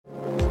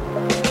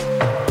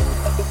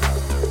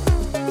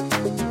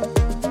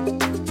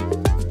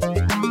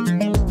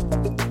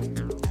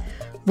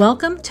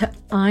Welcome to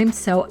I'm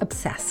So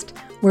Obsessed,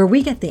 where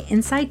we get the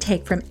inside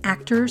take from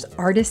actors,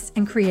 artists,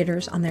 and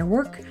creators on their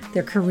work,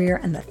 their career,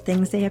 and the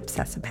things they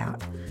obsess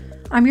about.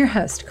 I'm your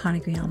host, Connie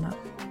Guillermo.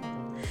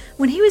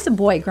 When he was a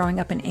boy growing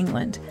up in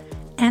England,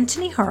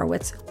 Anthony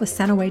Horowitz was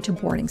sent away to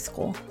boarding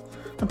school,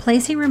 a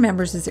place he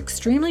remembers as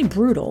extremely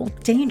brutal,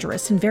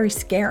 dangerous, and very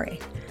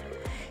scary.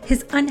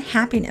 His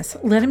unhappiness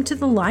led him to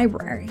the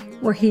library,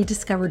 where he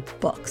discovered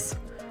books,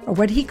 or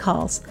what he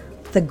calls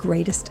the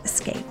greatest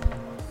escape.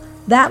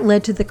 That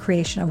led to the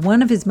creation of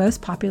one of his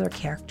most popular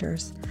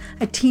characters,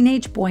 a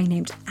teenage boy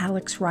named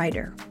Alex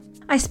Rider.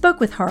 I spoke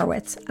with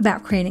Horowitz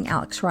about creating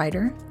Alex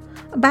Rider,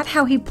 about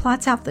how he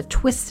plots out the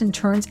twists and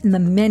turns in the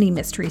many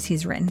mysteries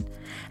he's written,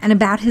 and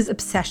about his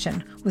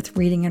obsession with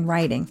reading and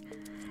writing,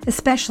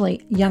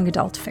 especially young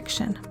adult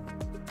fiction.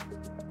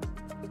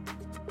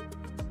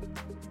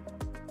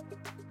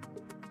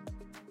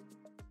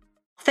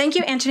 Thank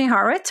you, Anthony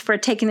Horowitz, for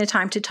taking the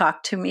time to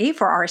talk to me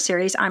for our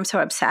series, I'm So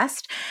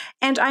Obsessed.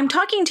 And I'm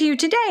talking to you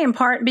today in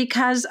part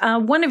because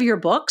one of your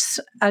books,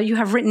 you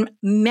have written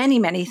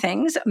many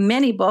things,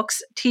 many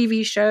books,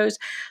 TV shows.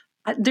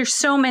 There's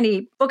so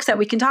many books that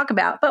we can talk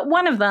about, but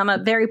one of them, a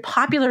very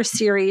popular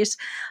series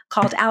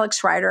called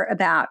Alex Rider,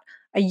 about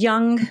a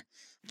young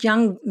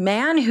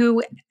man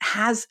who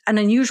has an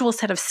unusual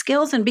set of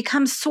skills and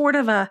becomes sort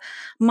of a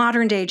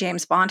modern day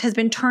James Bond, has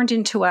been turned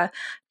into a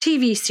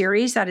TV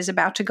series that is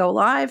about to go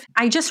live.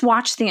 I just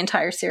watched the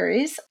entire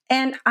series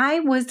and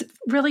I was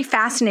really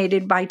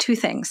fascinated by two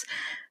things.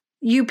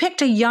 You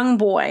picked a young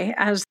boy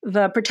as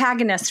the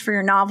protagonist for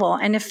your novel.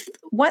 And if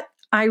what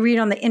I read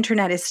on the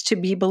internet is to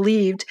be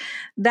believed,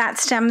 that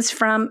stems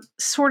from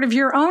sort of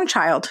your own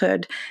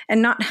childhood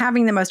and not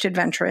having the most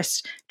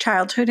adventurous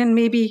childhood and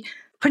maybe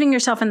putting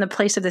yourself in the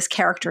place of this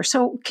character.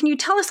 So can you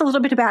tell us a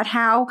little bit about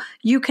how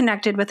you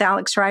connected with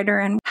Alex Rider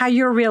and how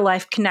your real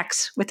life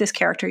connects with this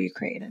character you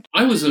created?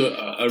 I was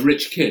a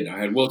rich kid. I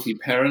had wealthy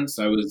parents.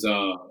 I was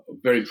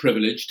very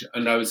privileged.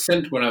 And I was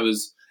sent when I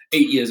was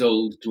 8 years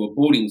old to a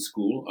boarding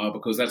school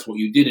because that's what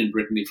you did in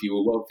Britain if you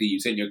were wealthy.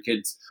 You sent your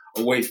kids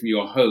away from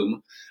your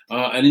home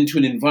and into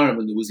an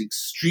environment that was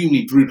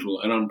extremely brutal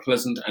and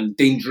unpleasant and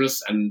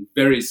dangerous and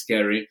very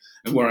scary,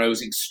 and where I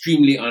was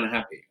extremely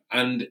unhappy.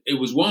 And it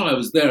was while I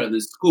was there at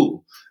this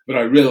school that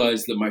I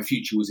realized that my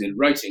future was in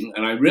writing.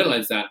 And I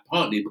realized that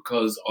partly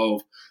because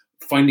of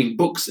finding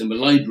books in the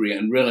library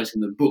and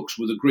realizing that books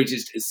were the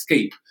greatest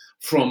escape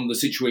from the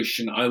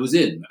situation I was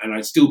in. And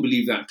I still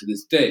believe that to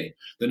this day,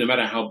 that no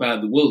matter how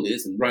bad the world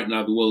is, and right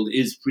now the world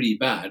is pretty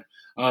bad,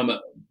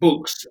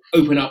 books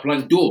open up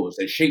like doors.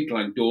 They're shaped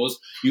like doors.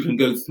 You can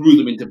go through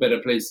them into better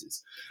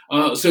places.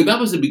 So that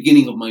was the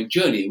beginning of my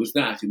journey. It was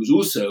that. It was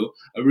also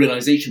a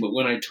realization that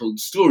when I told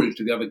stories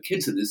to the other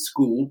kids at this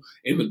school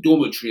in the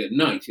dormitory at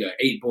night,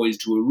 8 boys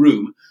to a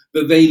room,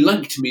 that they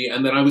liked me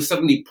and that I was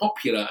suddenly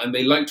popular and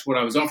they liked what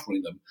I was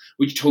offering them,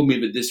 which told me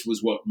that this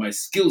was what my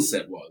skill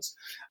set was.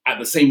 At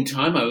the same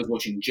time, I was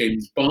watching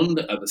James Bond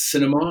at the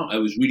cinema. I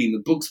was reading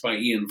the books by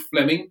Ian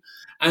Fleming.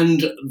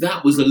 And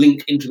that was a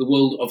link into the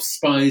world of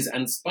spies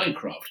and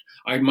spycraft.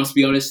 I must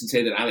be honest and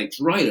say that Alex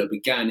Rider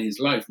began his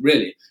life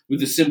really with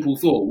the simple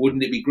thought,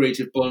 wouldn't it be great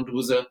if Bond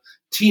was a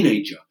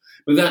teenager?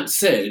 But that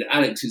said,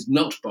 Alex is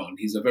not Bond.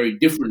 He's a very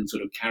different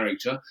sort of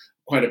character,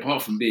 quite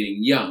apart from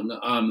being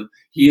young.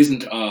 He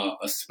isn't a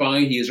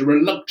spy. He is a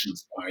reluctant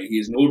spy. He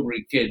is an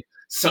ordinary kid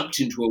sucked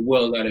into a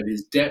world out of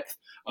his depth.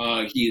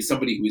 He is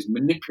somebody who is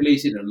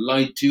manipulated and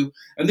lied to.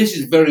 And this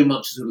is very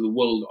much sort of the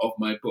world of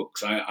my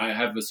books. I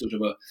have a sort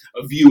of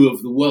a view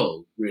of the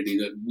world, really,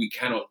 that we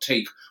cannot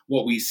take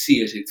what we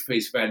see at its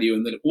face value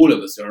and that all of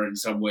us are in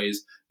some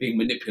ways being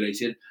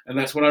manipulated. And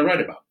that's what I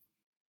write about.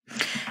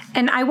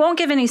 And I won't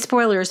give any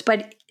spoilers,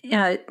 but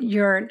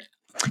your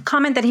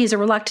comment that he's a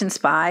reluctant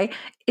spy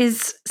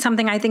is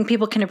something I think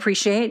people can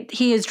appreciate.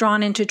 He is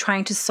drawn into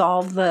trying to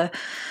solve the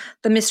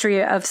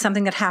mystery of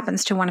something that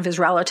happens to one of his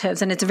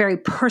relatives. And it's very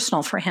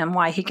personal for him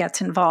why he gets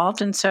involved.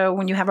 And so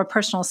when you have a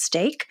personal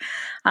stake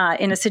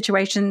in a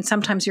situation,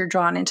 sometimes you're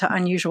drawn into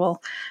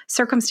unusual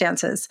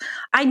circumstances.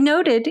 I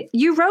noted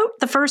you wrote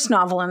the first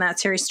novel in that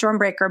series,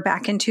 Stormbreaker,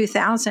 back in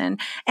 2000.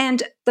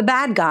 And the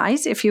bad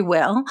guys, if you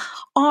will,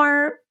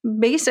 are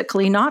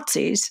basically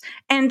Nazis.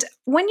 And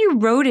when you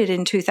wrote it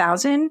in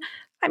 2000,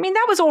 I mean,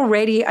 that was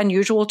already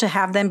unusual to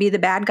have them be the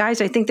bad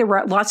guys. I think there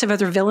were lots of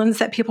other villains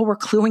that people were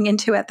cluing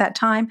into at that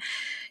time.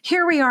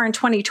 Here we are in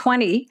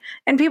 2020,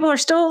 and people are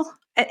still,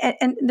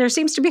 and there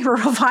seems to be a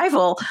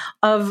revival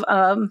of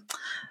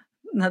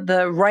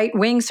the right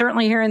wing,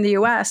 certainly here in the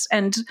US.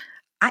 And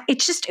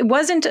it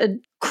wasn't a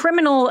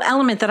criminal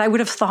element that I would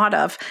have thought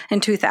of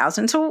in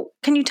 2000. So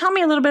can you tell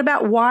me a little bit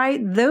about why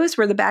those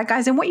were the bad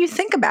guys and what you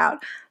think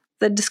about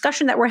the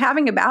discussion that we're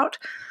having about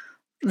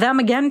them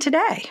again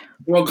today?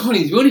 Well,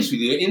 Connie, to be honest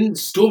with you, in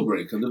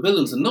Stormbreaker, the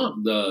villains are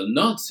not the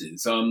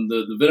Nazis.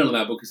 The villain of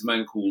that book is a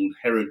man called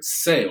Herod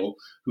Sale,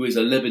 who is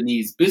a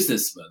Lebanese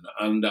businessman.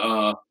 And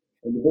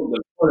in the book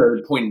that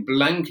followed, Point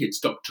Blank, it's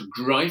Dr.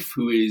 Greif,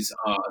 who is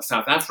a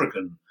South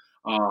African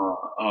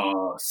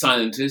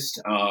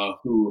scientist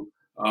who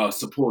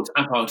supports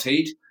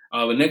apartheid.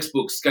 The next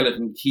book,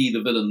 Skeleton Key,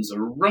 the villains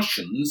are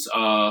Russians.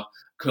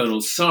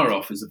 Colonel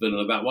Sarov is the villain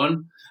of that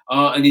one.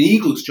 And in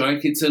Eagle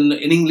Strike, it's an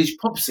English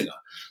pop singer.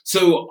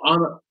 So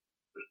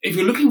if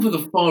you're looking for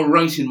the far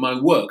right in my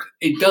work,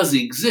 it does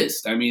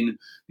exist. I mean,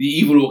 the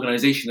evil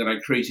organization that I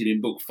created in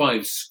book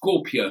 5,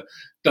 Scorpia,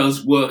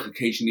 does work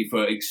occasionally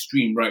for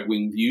extreme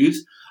right-wing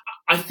views.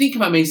 I think,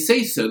 if I may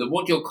say so, that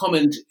what your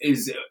comment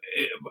is,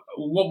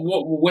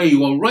 where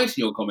you are right in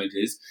your comment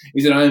is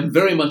that I am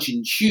very much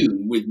in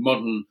tune with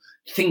modern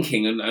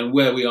thinking and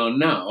where we are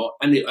now.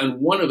 And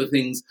one of the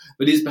things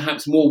that is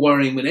perhaps more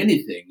worrying than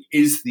anything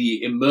is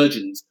the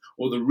emergence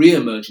or the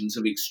re-emergence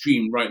of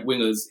extreme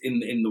right-wingers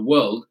in the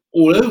world,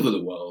 all over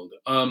the world.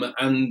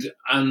 And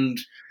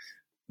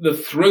the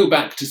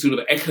throwback to sort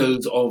of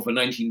echoes of the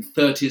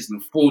 1930s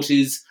and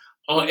 40s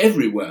are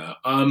everywhere,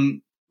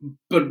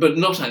 but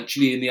not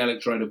actually in the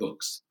Alex Rider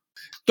books.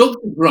 Dr.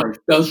 Greif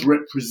does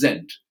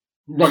represent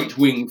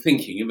right-wing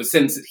thinking in the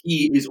sense that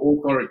he is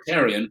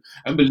authoritarian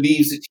and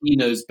believes that he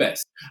knows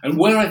best. And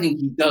where I think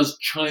he does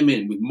chime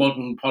in with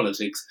modern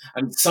politics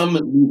and some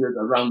leaders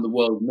around the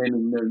world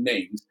naming no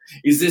names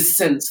is this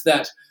sense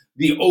that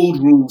the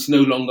old rules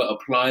no longer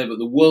apply, but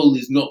the world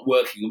is not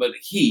working, but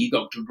he,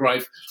 Dr.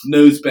 Greif,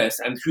 knows best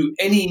and through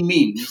any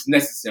means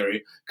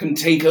necessary can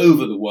take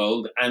over the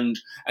world and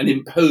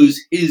impose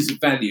his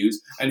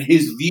values and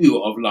his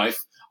view of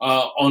life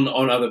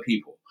on other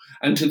people.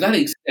 And to that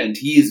extent,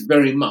 he is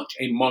very much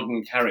a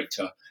modern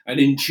character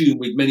and in tune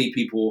with many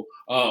people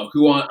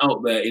who are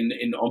out there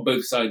on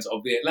both sides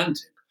of the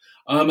Atlantic.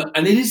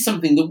 And it is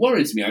something that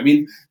worries me. I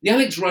mean, the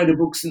Alex Rider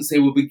books, since they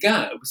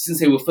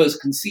were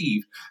first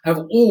conceived, have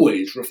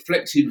always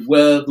reflected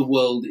where the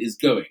world is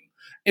going.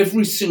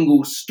 Every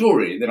single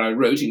story that I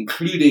wrote,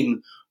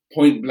 including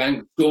Point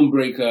Blank,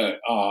 Stormbreaker,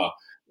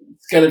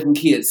 Skeleton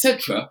Key,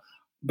 etc.,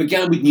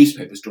 began with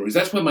newspaper stories.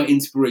 That's where my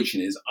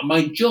inspiration is.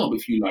 My job,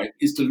 if you like,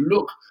 is to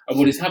look at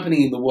what is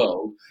happening in the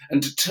world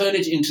and to turn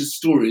it into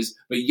stories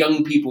that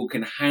young people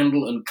can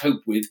handle and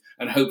cope with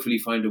and hopefully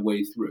find a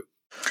way through.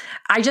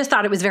 I just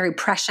thought it was very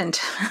prescient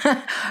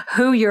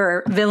who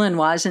your villain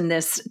was in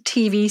this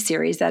TV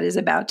series that is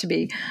about to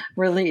be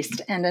released,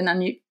 and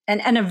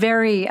a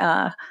very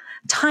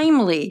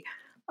timely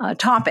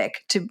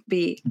topic to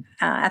be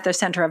at the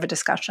center of a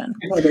discussion.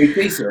 If I may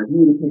say so, if you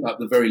were to pick up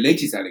the very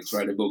latest Alex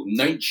Rider book,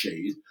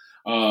 Nightshade,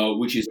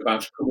 which is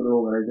about a criminal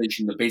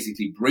organization that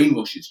basically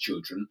brainwashes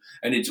children,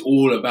 and it's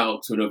all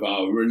about sort of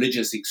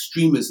religious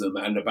extremism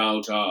and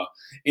about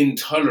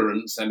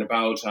intolerance and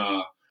about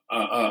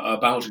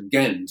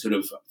again sort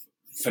of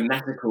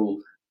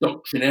fanatical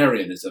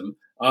doctrinarianism.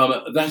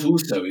 That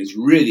also is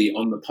really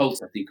on the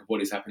pulse, I think, of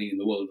what is happening in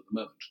the world at the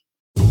moment.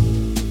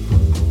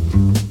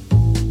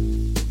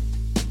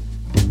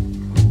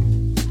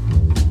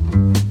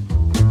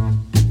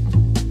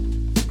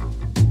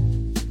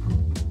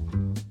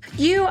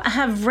 You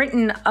have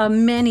written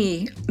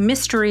many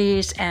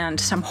mysteries and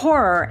some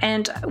horror.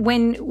 And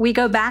when we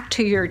go back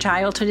to your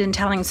childhood and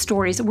telling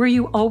stories, were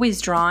you always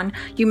drawn?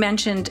 You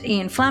mentioned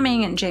Ian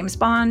Fleming and James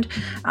Bond.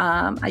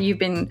 You've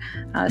been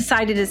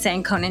cited as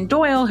saying Conan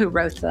Doyle, who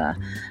wrote the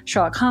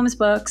Sherlock Holmes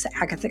books,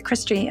 Agatha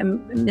Christie, a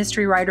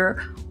mystery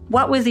writer.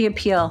 What was the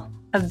appeal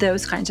of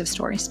those kinds of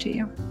stories to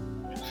you?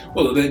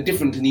 Well, they're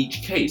different in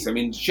each case. I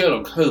mean,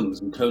 Sherlock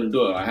Holmes and Conan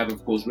Doyle, I have,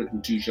 of course,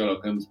 written 2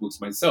 Sherlock Holmes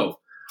books myself.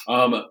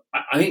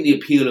 I think the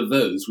appeal of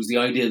those was the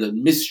idea that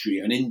mystery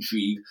and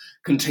intrigue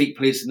can take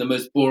place in the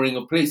most boring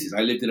of places.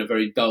 I lived in a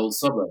very dull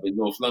suburb in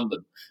North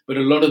London, but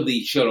a lot of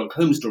the Sherlock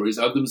Holmes stories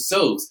are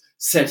themselves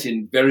set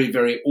in very,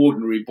 very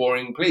ordinary,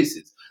 boring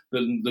places.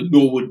 The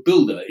Norwood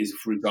Builder is,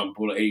 for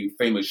example, a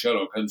famous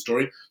Sherlock Holmes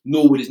story.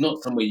 Norwood is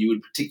not somewhere you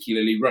would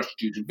particularly rush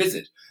to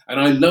visit. And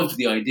I loved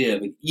the idea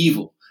that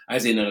evil,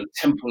 as in a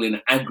temple in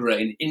Agra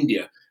in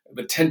India,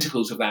 the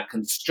tentacles of that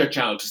can stretch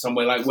out to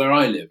somewhere like where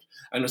I lived.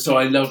 And so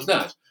I loved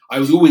that. I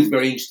was always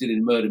very interested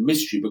in murder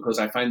mystery because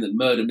I find that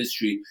murder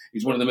mystery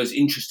is one of the most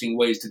interesting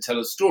ways to tell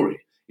a story.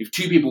 If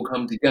 2 people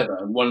come together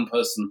and one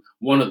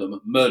of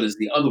them murders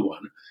the other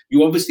one,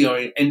 you obviously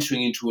are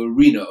entering into an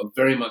arena of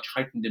very much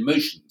heightened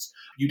emotions.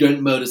 You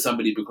don't murder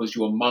somebody because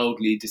you are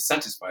mildly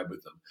dissatisfied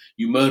with them.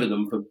 You murder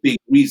them for big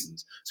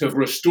reasons. So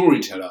for a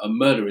storyteller, a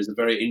murder is a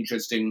very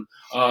interesting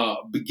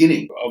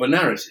beginning of a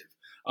narrative.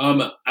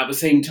 At the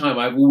same time,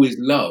 I've always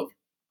loved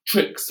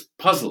tricks,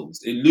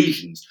 puzzles,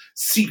 illusions,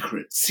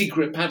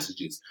 secret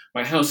passages.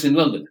 My house in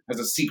London has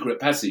a secret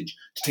passage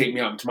to take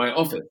me up to my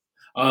office.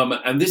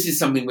 And this is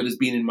something that has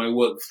been in my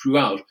work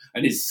throughout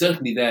and is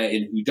certainly there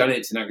in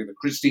whodunits, in Agatha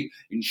Christie,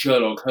 in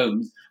Sherlock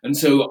Holmes. And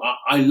so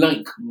I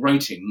like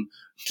writing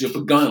to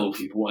beguile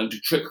people and to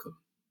trick them.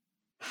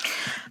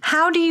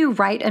 How do you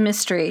write a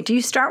mystery? Do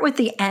you start with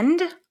the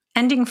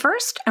ending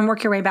first and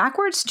work your way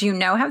backwards? Do you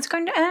know how it's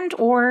going to end,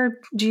 or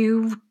do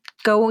you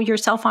go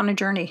yourself on a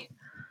journey?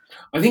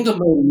 I think a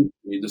murder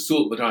mystery, the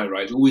sort that I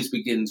write, always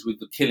begins with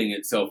the killing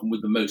itself and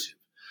with the motive.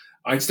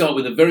 I start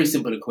with a very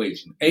simple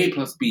equation. A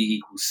plus B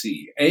equals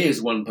C. A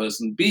is one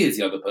person, B is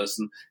the other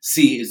person,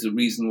 C is the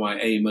reason why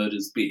A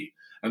murders B.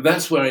 And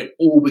that's where it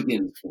all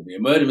begins for me. A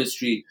murder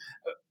mystery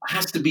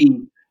has to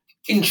be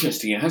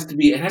interesting. It has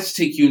to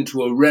take you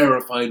into a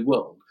rarefied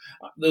world.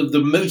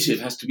 The motive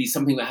has to be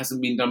something that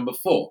hasn't been done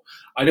before.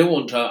 I don't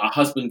want a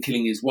husband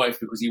killing his wife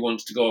because he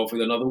wants to go off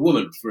with another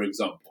woman, for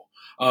example.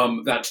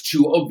 That's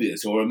too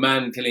obvious. Or a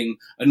man killing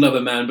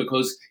another man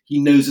because he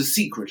knows a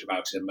secret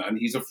about him and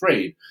he's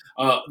afraid.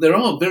 There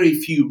are very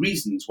few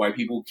reasons why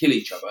people kill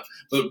each other.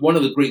 But one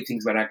of the great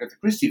things about Agatha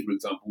Christie, for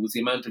example, was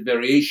the amount of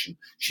variation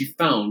she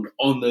found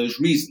on those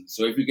reasons.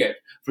 So if you get,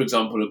 for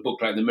example, a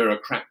book like The Mirror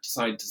Cracked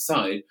Side to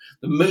Side,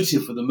 the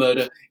motive for the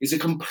murder is a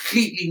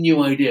completely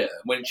new idea.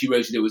 When she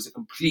wrote it, it was a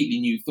completely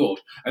new thought.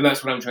 And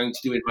that's what I'm trying to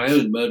do in my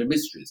own murder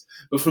mysteries.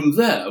 But from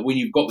there, when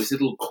you've got this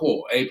little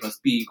core, A plus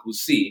B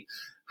equals C,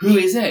 who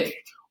is A?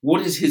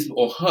 What is his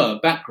or her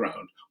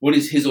background? What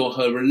is his or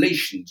her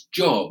relations,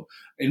 job,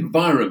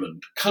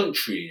 environment,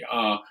 country,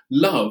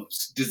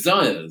 loves,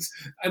 desires?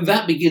 And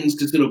that begins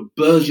to sort of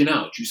burgeon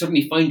out. You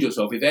suddenly find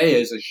yourself, if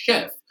A is a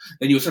chef,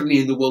 then you're suddenly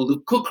in the world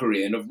of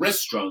cookery and of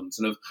restaurants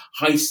and of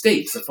high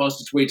stakes. The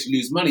fastest way to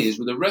lose money is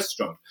with a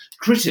restaurant.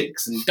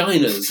 Critics and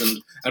diners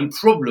and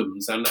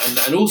problems and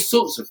all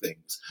sorts of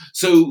things.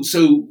 So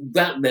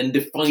that then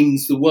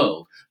defines the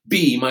world.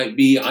 B might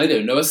be, I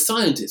don't know, a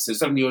scientist. So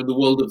suddenly you're in the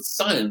world of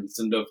science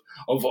and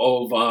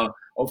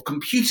of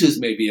computers,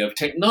 maybe, of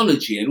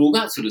technology and all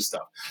that sort of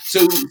stuff.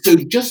 So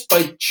just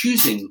by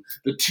choosing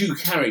the two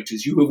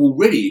characters, you have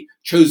already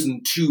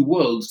chosen two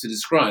worlds to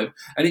describe,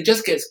 and it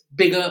just gets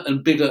bigger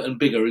and bigger and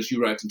bigger as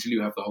you write until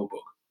you have the whole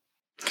book.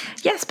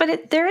 Yes,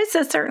 but there is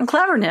a certain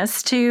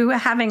cleverness to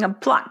having a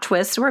plot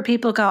twist where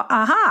people go,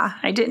 aha,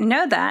 I didn't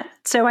know that.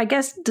 So I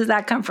guess, does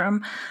that come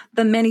from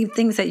the many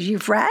things that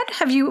you've read?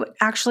 Have you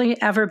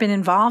actually ever been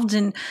involved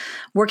in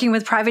working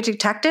with private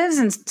detectives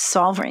and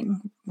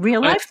solving real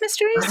life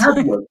mysteries? I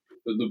have worked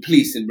with the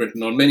police in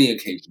Britain on many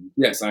occasions.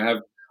 Yes, I have.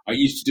 I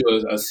used to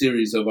do a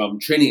series of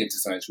training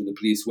exercises with the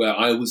police where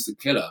I was the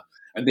killer.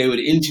 And they would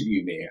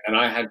interview me, and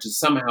I had to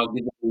somehow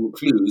give them all the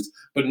clues,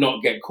 but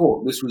not get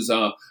caught. This was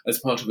as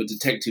part of a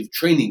detective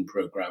training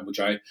program, which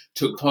I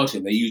took part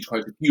in. They used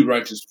quite a few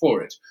writers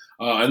for it,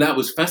 and that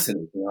was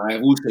fascinating. I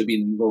have also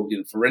been involved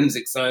in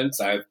forensic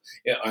science. I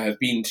have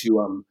been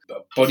to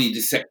body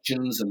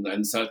dissections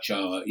and such,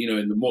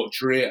 in the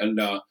mortuary, and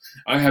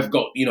I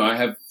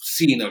have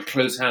seen at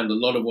close hand a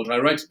lot of what I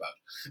write about.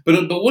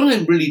 But what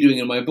I'm really doing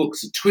in my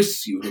books, the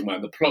twists you were talking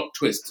about, the plot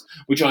twists,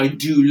 which I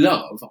do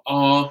love,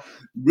 are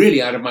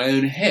really out of my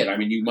own head. I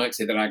mean, you might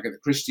say that Agatha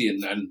Christie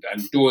and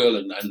Doyle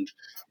and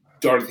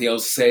Dorothy L.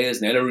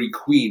 Sayers and Ellery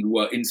Queen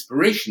were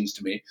inspirations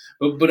to me,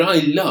 but I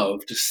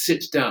love to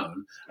sit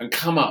down and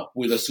come up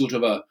with a sort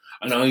of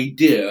an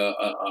idea,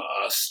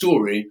 a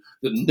story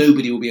that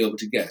nobody will be able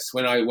to guess.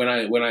 When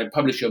I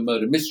publish a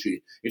murder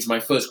mystery, it's my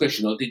first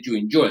question: did you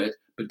enjoy it?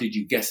 But did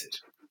you guess it?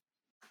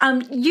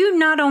 You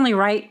not only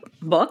write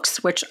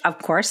books, which of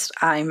course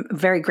I'm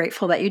very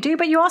grateful that you do,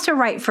 but you also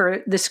write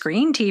for the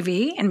screen,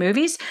 TV, and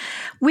movies.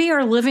 We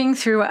are living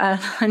through an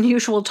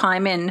unusual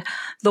time in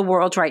the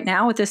world right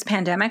now with this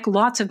pandemic.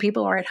 Lots of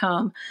people are at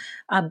home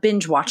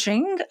binge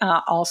watching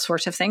all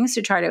sorts of things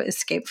to try to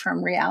escape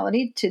from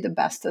reality to the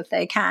best that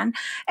they can.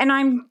 And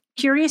I'm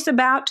curious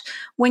about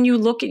when you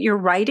look at your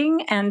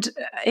writing and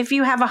if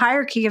you have a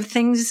hierarchy of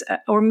things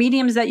or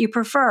mediums that you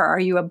prefer. Are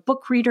you a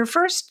book reader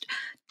first?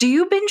 Do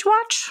you binge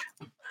watch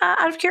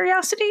out of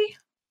curiosity?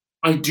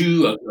 I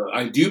do.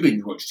 I do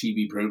binge watch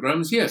TV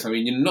programs. Yes, I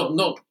mean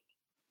not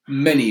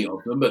many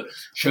of them, but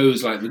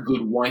shows like The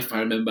Good Wife,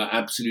 I remember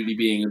absolutely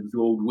being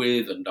absorbed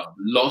with, and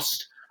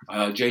Lost.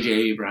 J.J.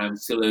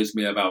 Abrams still owes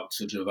me about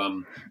sort of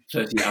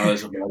 30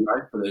 hours of my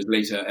life for those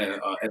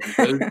later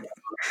episodes,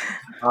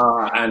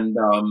 and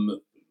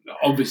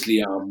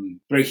obviously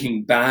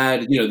Breaking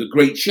Bad, the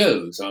great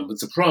shows, The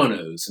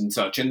Sopranos and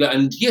such,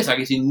 and yes, I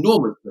get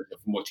enormous pleasure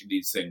from watching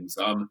these things,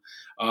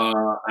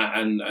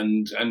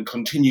 and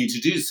continue to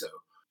do so.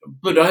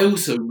 But I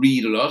also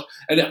read a lot,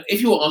 and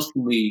if you were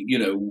asking me,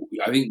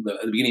 I think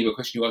at the beginning of your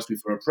question you asked me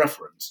for a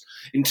preference.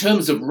 In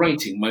terms of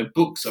writing, my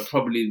books are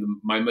probably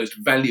my most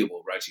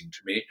valuable writing to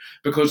me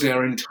because they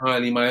are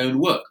entirely my own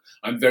work.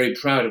 I'm very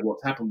proud of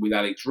what's happened with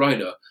Alex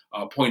Rider,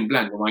 Point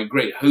Blank, and my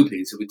great hope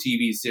is that a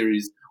TV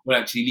series will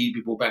actually lead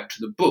people back to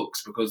the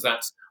books because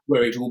that's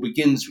where it all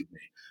begins with me.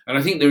 And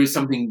I think there is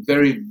something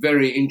very,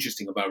 very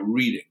interesting about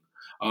reading.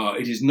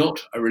 It is not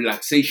a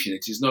relaxation.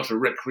 It is not a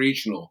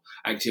recreational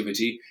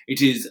activity.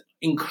 It is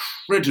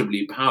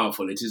incredibly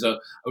powerful. It is a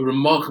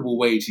remarkable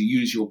way to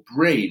use your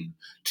brain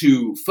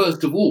to,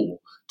 first of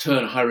all,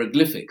 turn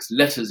hieroglyphics,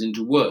 letters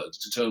into words,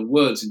 to turn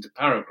words into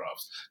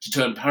paragraphs, to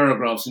turn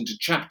paragraphs into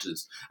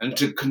chapters, and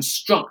to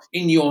construct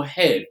in your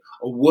head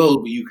a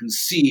world where you can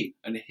see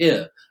and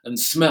hear and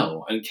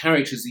smell and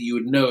characters that you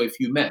would know if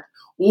you met.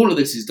 All of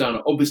this is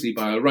done, obviously,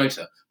 by a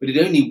writer, but it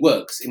only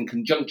works in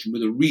conjunction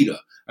with a reader.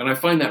 And I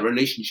find that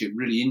relationship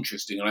really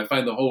interesting. And I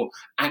find the whole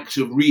act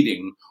of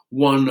reading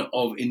one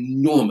of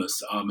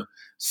enormous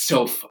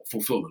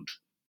self-fulfillment.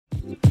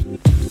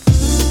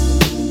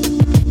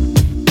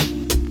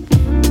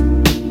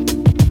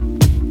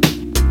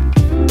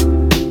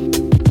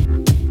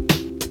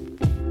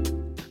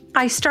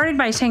 I started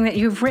by saying that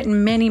you've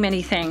written many,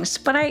 many things,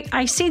 but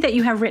I see that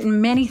you have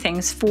written many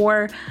things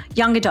for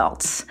young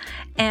adults.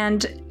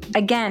 And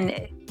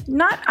again,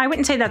 I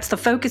wouldn't say that's the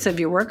focus of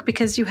your work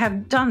because you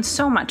have done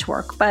so much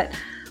work, but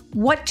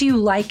what do you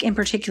like in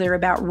particular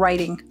about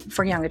writing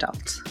for young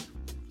adults?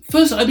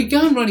 First, I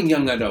began writing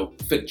young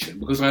adult fiction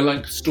because I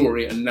liked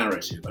story and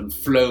narrative and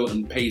flow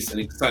and pace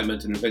and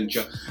excitement and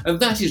adventure. And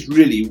that is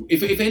really,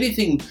 if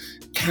anything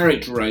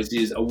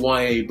characterizes a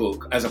YA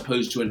book as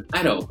opposed to an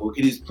adult book,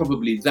 it is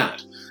probably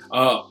that.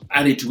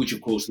 Added to which,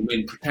 of course, the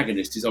main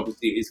protagonist is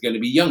going to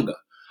be younger.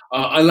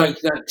 I like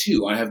that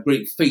too. I have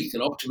great faith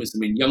and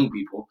optimism in young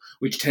people,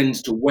 which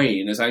tends to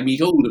wane as I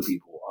meet older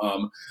people.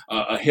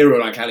 A hero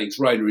like Alex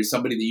Rider is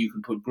somebody that you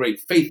can put great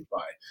faith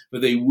by,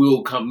 but they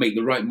will make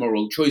the right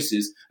moral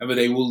choices and that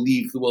they will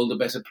leave the world a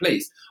better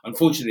place.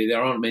 Unfortunately,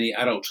 there aren't many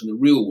adults in the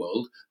real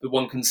world that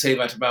one can say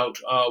that about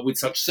with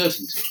such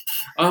certainty.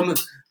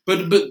 But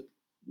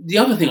the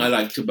other thing I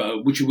liked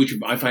about, which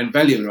I find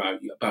valuable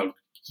about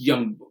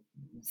young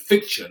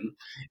fiction,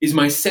 is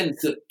my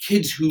sense that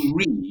kids who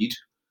read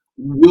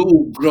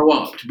will grow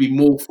up to be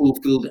more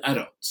fulfilled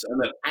adults, and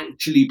that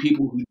actually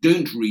people who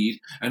don't read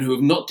and who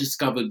have not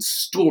discovered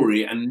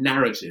story and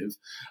narrative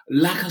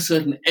lack a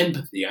certain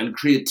empathy and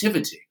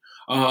creativity.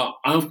 I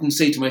often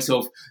say to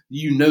myself,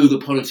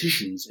 the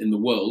politicians in the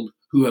world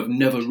who have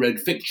never read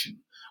fiction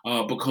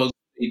because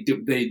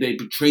they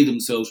betray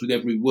themselves with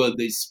every word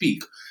they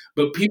speak.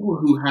 But people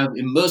who have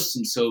immersed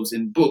themselves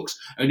in books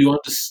and who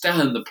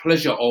understand the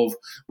pleasure of,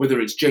 whether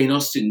it's Jane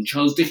Austen,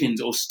 Charles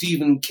Dickens, or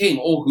Stephen King,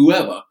 or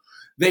whoever,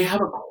 they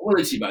have a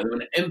quality about them,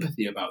 an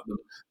empathy about them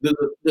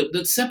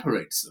that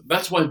separates them.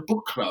 That's why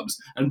book clubs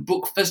and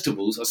book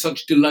festivals are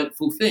such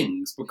delightful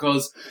things,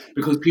 because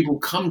people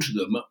come to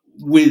them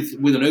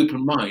with an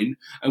open mind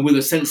and with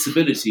a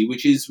sensibility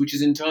which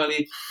is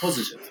entirely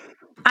positive.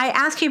 I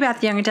asked you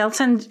about the young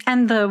adults and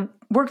the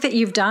work that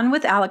you've done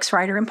with Alex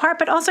Rider in part,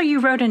 but also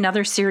you wrote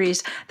another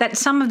series that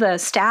some of the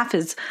staff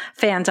is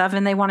fans of,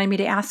 and they wanted me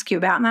to ask you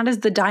about, and that is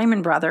the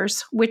Diamond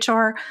Brothers, which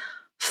are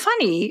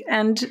funny,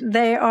 and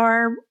they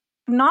are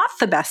not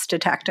the best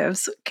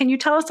detectives. Can you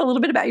tell us a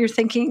little bit about your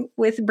thinking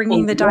with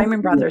bringing the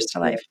Diamond Brothers to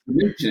life?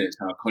 Mention it,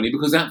 Connie,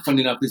 because that,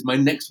 funny enough, is my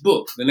next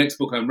book. The next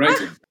book I'm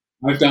writing.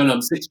 I've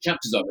done 6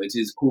 chapters of it.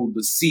 It's called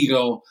The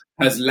Seagull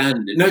Has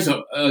Landed. No, it's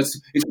not.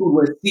 It's called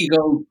Where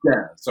Seagulls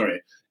Dare.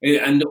 Sorry.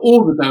 And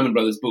all the Diamond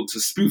Brothers books are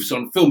spoofs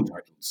on film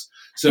titles.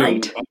 So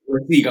right.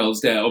 Where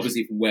Seagulls Dare,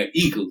 obviously from Where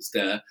Eagles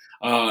Dare,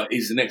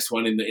 is the next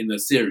one in the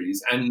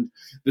series. And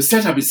the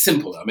setup is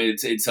simple. I mean,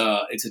 it's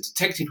a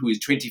detective who is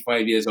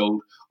 25 years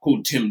old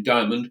called Tim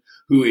Diamond,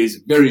 who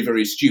is very,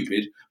 very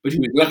stupid, but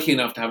who is lucky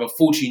enough to have a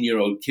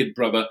 14-year-old kid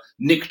brother,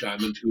 Nick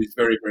Diamond, who is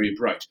very, very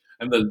bright.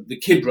 And the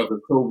kid brother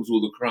solves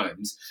all the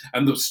crimes.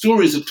 And the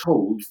stories are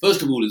told,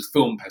 first of all, as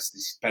film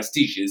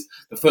pastiches.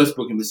 The first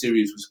book in the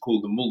series was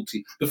called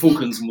The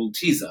Falcon's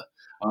Malteser,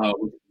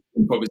 which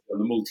is obviously on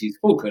the Maltese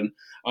Falcon.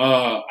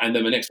 And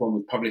then the next one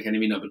was Public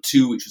Enemy No.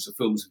 2, which was the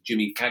films of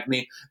Jimmy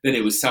Cagney. Then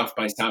it was South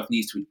by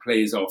Southeast, which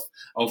plays off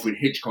Alfred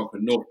Hitchcock,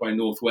 and North by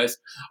Northwest.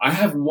 I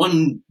have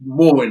one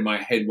more in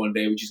my head one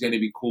day, which is going to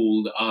be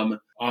called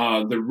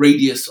The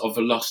Radius of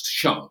the Lost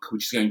Shark,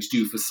 which is going to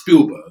do for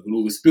Spielberg and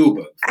all the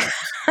Spielberg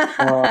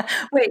films.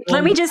 Wait,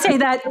 let me just say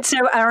that so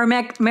our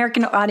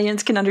American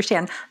audience can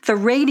understand. The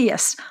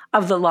Radius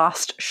of the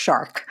Lost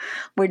Shark,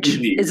 which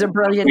is a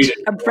brilliant.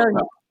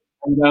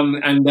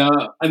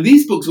 And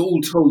these books are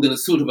all told in a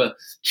sort of a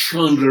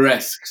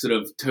Chandler-esque sort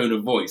of tone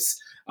of voice.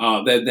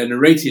 They're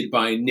narrated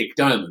by Nick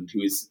Diamond,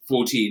 who is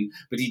 14,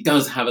 but he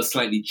does have a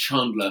slightly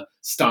Chandler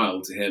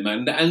style to him,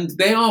 and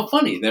they are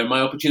funny. They're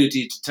my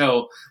opportunity to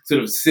tell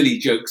sort of silly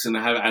jokes and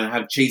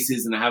have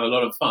chases and have a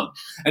lot of fun.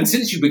 And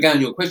since you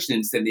began your question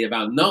instantly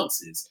about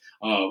Nazis,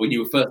 when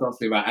you were first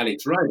asking about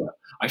Alex Rider,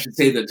 I should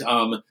say that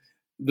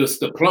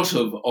the plot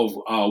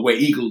of Where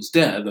Eagles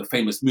Dare, the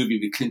famous movie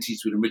with Clint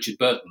Eastwood and Richard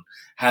Burton,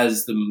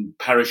 has them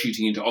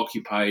parachuting into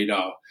occupied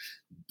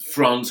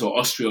France or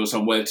Austria or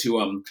somewhere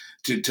to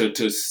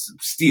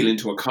steal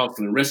into a castle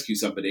and rescue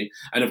somebody.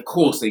 And of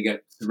course, they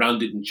get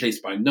surrounded and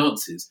chased by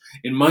Nazis.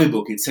 In my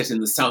book, it's set in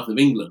the south of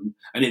England,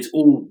 and it's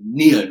all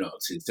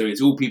neo-Nazis. So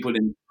it's all people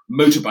in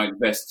motorbike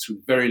vests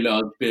with very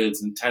large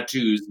beards and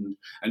tattoos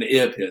and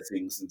ear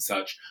piercings and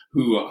such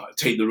who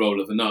take the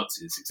role of the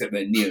Nazis, except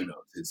they're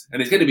neo-Nazis.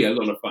 And it's going to be a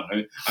lot of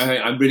fun.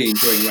 I'm really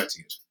enjoying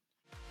writing it.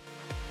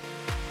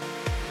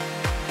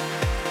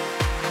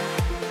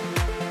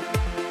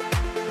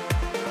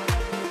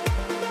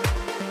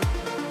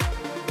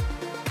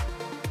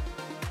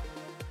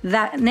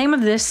 The name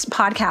of this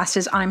podcast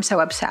is I'm So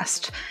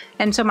Obsessed.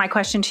 And so my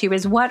question to you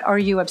is, what are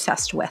you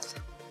obsessed with?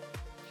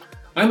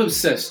 I'm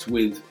obsessed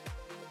with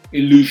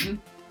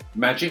illusion,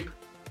 magic,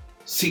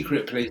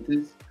 secret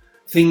places,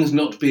 things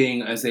not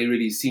being as they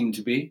really seem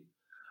to be.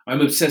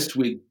 I'm obsessed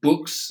with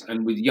books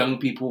and with young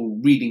people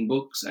reading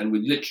books and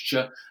with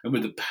literature and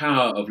with the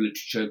power of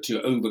literature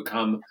to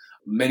overcome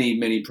many,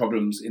 many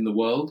problems in the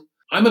world.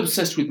 I'm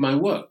obsessed with my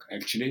work,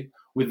 actually,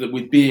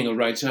 with being a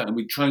writer and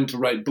with trying to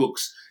write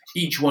books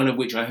each one of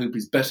which I hope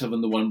is better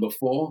than the one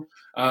before,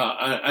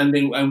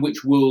 and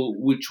which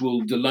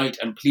will delight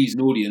and please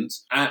an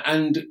audience.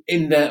 And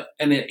in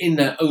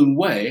their own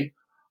way,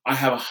 I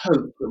have a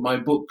hope that my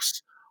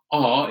books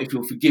are, if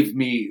you'll forgive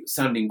me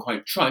sounding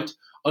quite trite,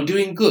 are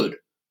doing good.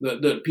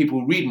 That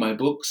people read my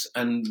books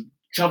and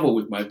travel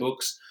with my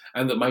books,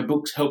 and that my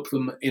books help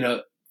them in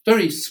a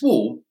very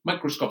small,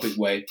 microscopic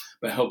way,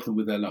 but help them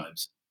with their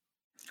lives.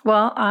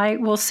 Well, I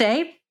will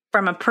say,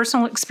 from a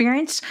personal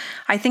experience,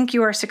 I think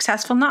you are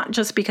successful not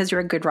just because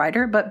you're a good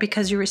writer, but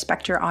because you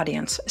respect your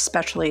audience,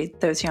 especially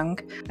those young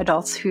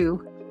adults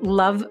who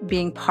love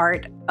being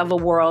part of a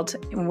world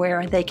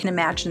where they can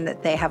imagine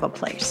that they have a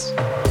place.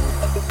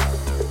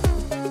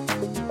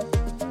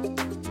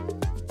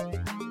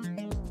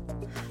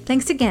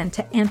 Thanks again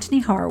to Anthony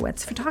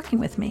Horowitz for talking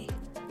with me,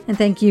 and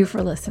thank you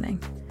for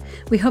listening.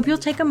 We hope you'll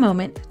take a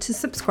moment to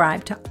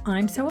subscribe to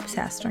I'm So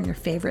Obsessed on your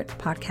favorite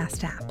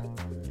podcast app.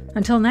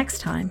 Until next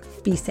time,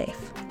 be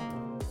safe.